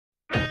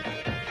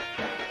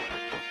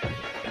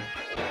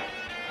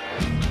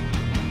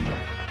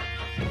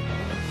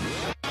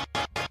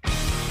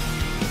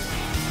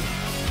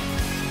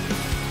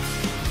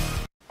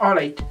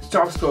Alright,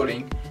 stop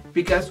scrolling.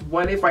 Because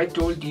what if I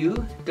told you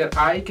that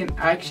I can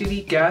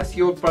actually guess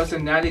your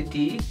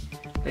personality,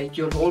 like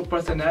your whole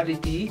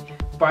personality,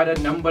 by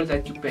the number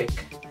that you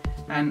pick?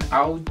 And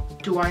how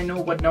do I know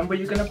what number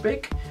you're gonna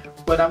pick?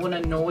 Well, I'm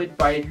gonna know it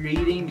by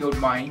reading your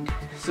mind.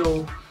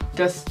 So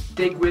just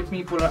stick with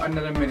me for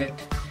another minute.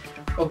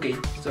 Okay,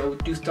 so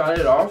to start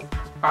it off,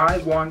 I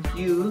want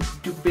you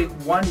to pick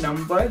one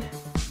number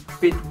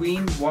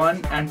between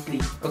 1 and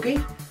 3. Okay?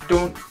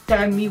 Don't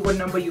tell me what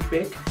number you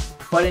pick,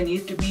 but it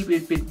needs to be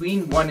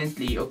between 1 and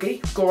 3.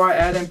 Okay? Go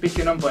ahead and pick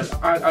your number.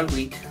 I'll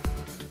wait.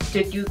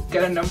 Did you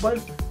get a number?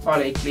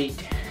 Alright, great.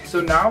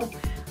 So now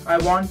I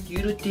want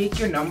you to take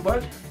your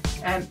number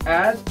and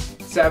add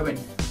 7.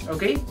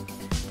 Okay?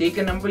 Take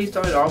a number you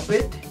started off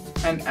with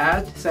and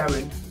add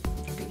 7.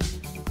 Okay.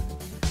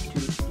 2,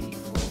 3,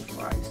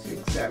 4, 5,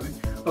 6,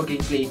 7. Okay,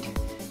 great.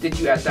 Did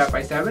you add that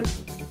by 7?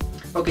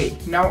 Okay,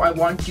 now I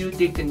want you to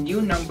take the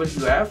new number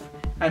you have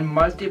and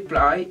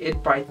multiply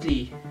it by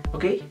 3.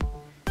 Okay?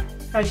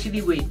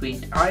 Actually,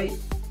 wait. I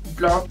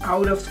dropped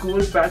out of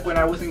school back when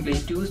I was in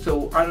grade 2,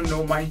 so I don't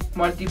know my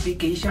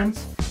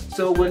multiplications.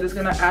 So we're just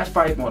gonna add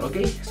 5 more,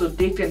 okay? So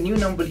take the new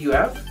number you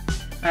have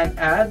and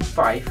add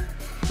 5.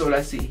 So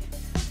let's see.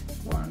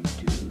 1,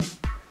 2,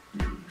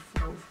 3,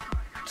 4,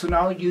 5. So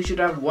now you should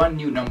have one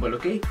new number,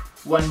 okay?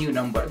 One new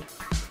number.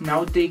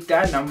 Now take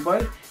that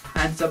number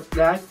and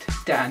subtract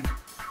 10.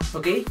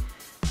 Okay?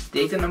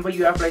 Take the number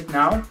you have right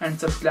now and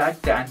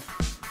subtract 10.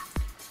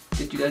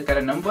 Did you guys get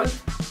a number?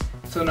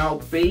 So now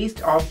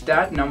based off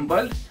that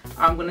number,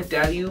 I'm gonna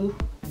tell you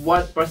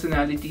what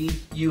personality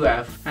you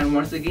have. And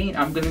once again,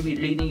 I'm gonna be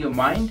reading your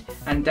mind,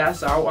 and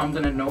that's how I'm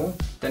gonna know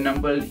the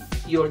number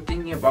you're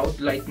thinking about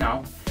right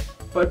now.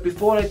 But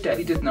before I tell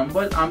you this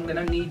number, I'm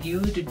gonna need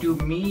you to do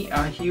me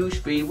a huge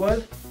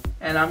favor,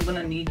 and I'm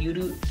gonna need you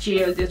to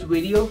share this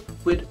video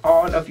with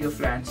all of your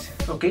friends.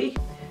 Okay?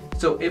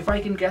 So if I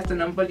can guess the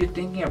number you're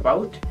thinking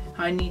about,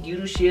 I need you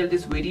to share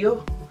this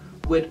video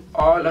with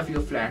all of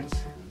your friends.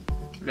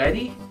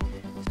 Ready?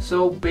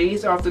 So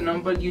based off the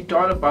number you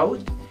thought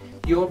about,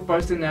 your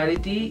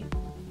personality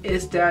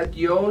is that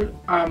you're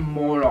a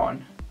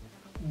moron.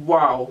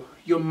 Wow,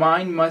 your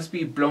mind must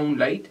be blown,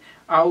 right?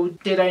 How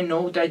did I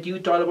know that you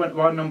thought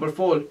about number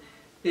 4?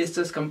 It's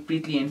just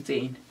completely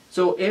insane.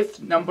 So if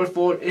number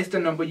 4 is the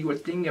number you were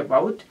thinking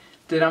about,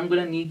 then I'm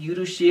gonna need you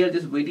to share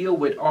this video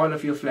with all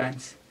of your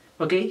friends.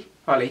 Okay?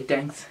 Alright,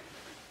 thanks.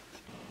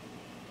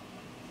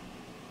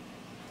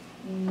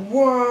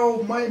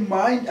 Wow, my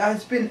mind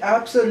has been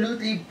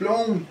absolutely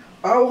blown.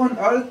 How on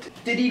earth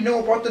did he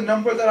know about the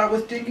number that I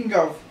was thinking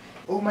of?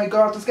 Oh my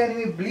god, I can't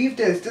even believe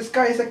this. This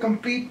guy is a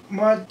complete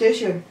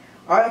magician.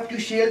 I have to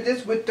share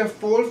this with the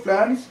 4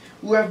 friends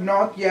who have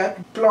not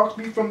yet blocked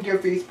me from their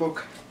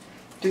Facebook.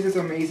 This is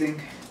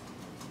amazing.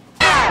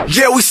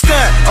 Yeah, we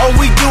stunt, all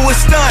we do is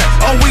stunt,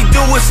 all we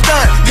do is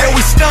stunt. Yeah,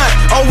 we stunt,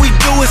 all we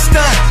do is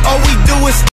stunt, all we do is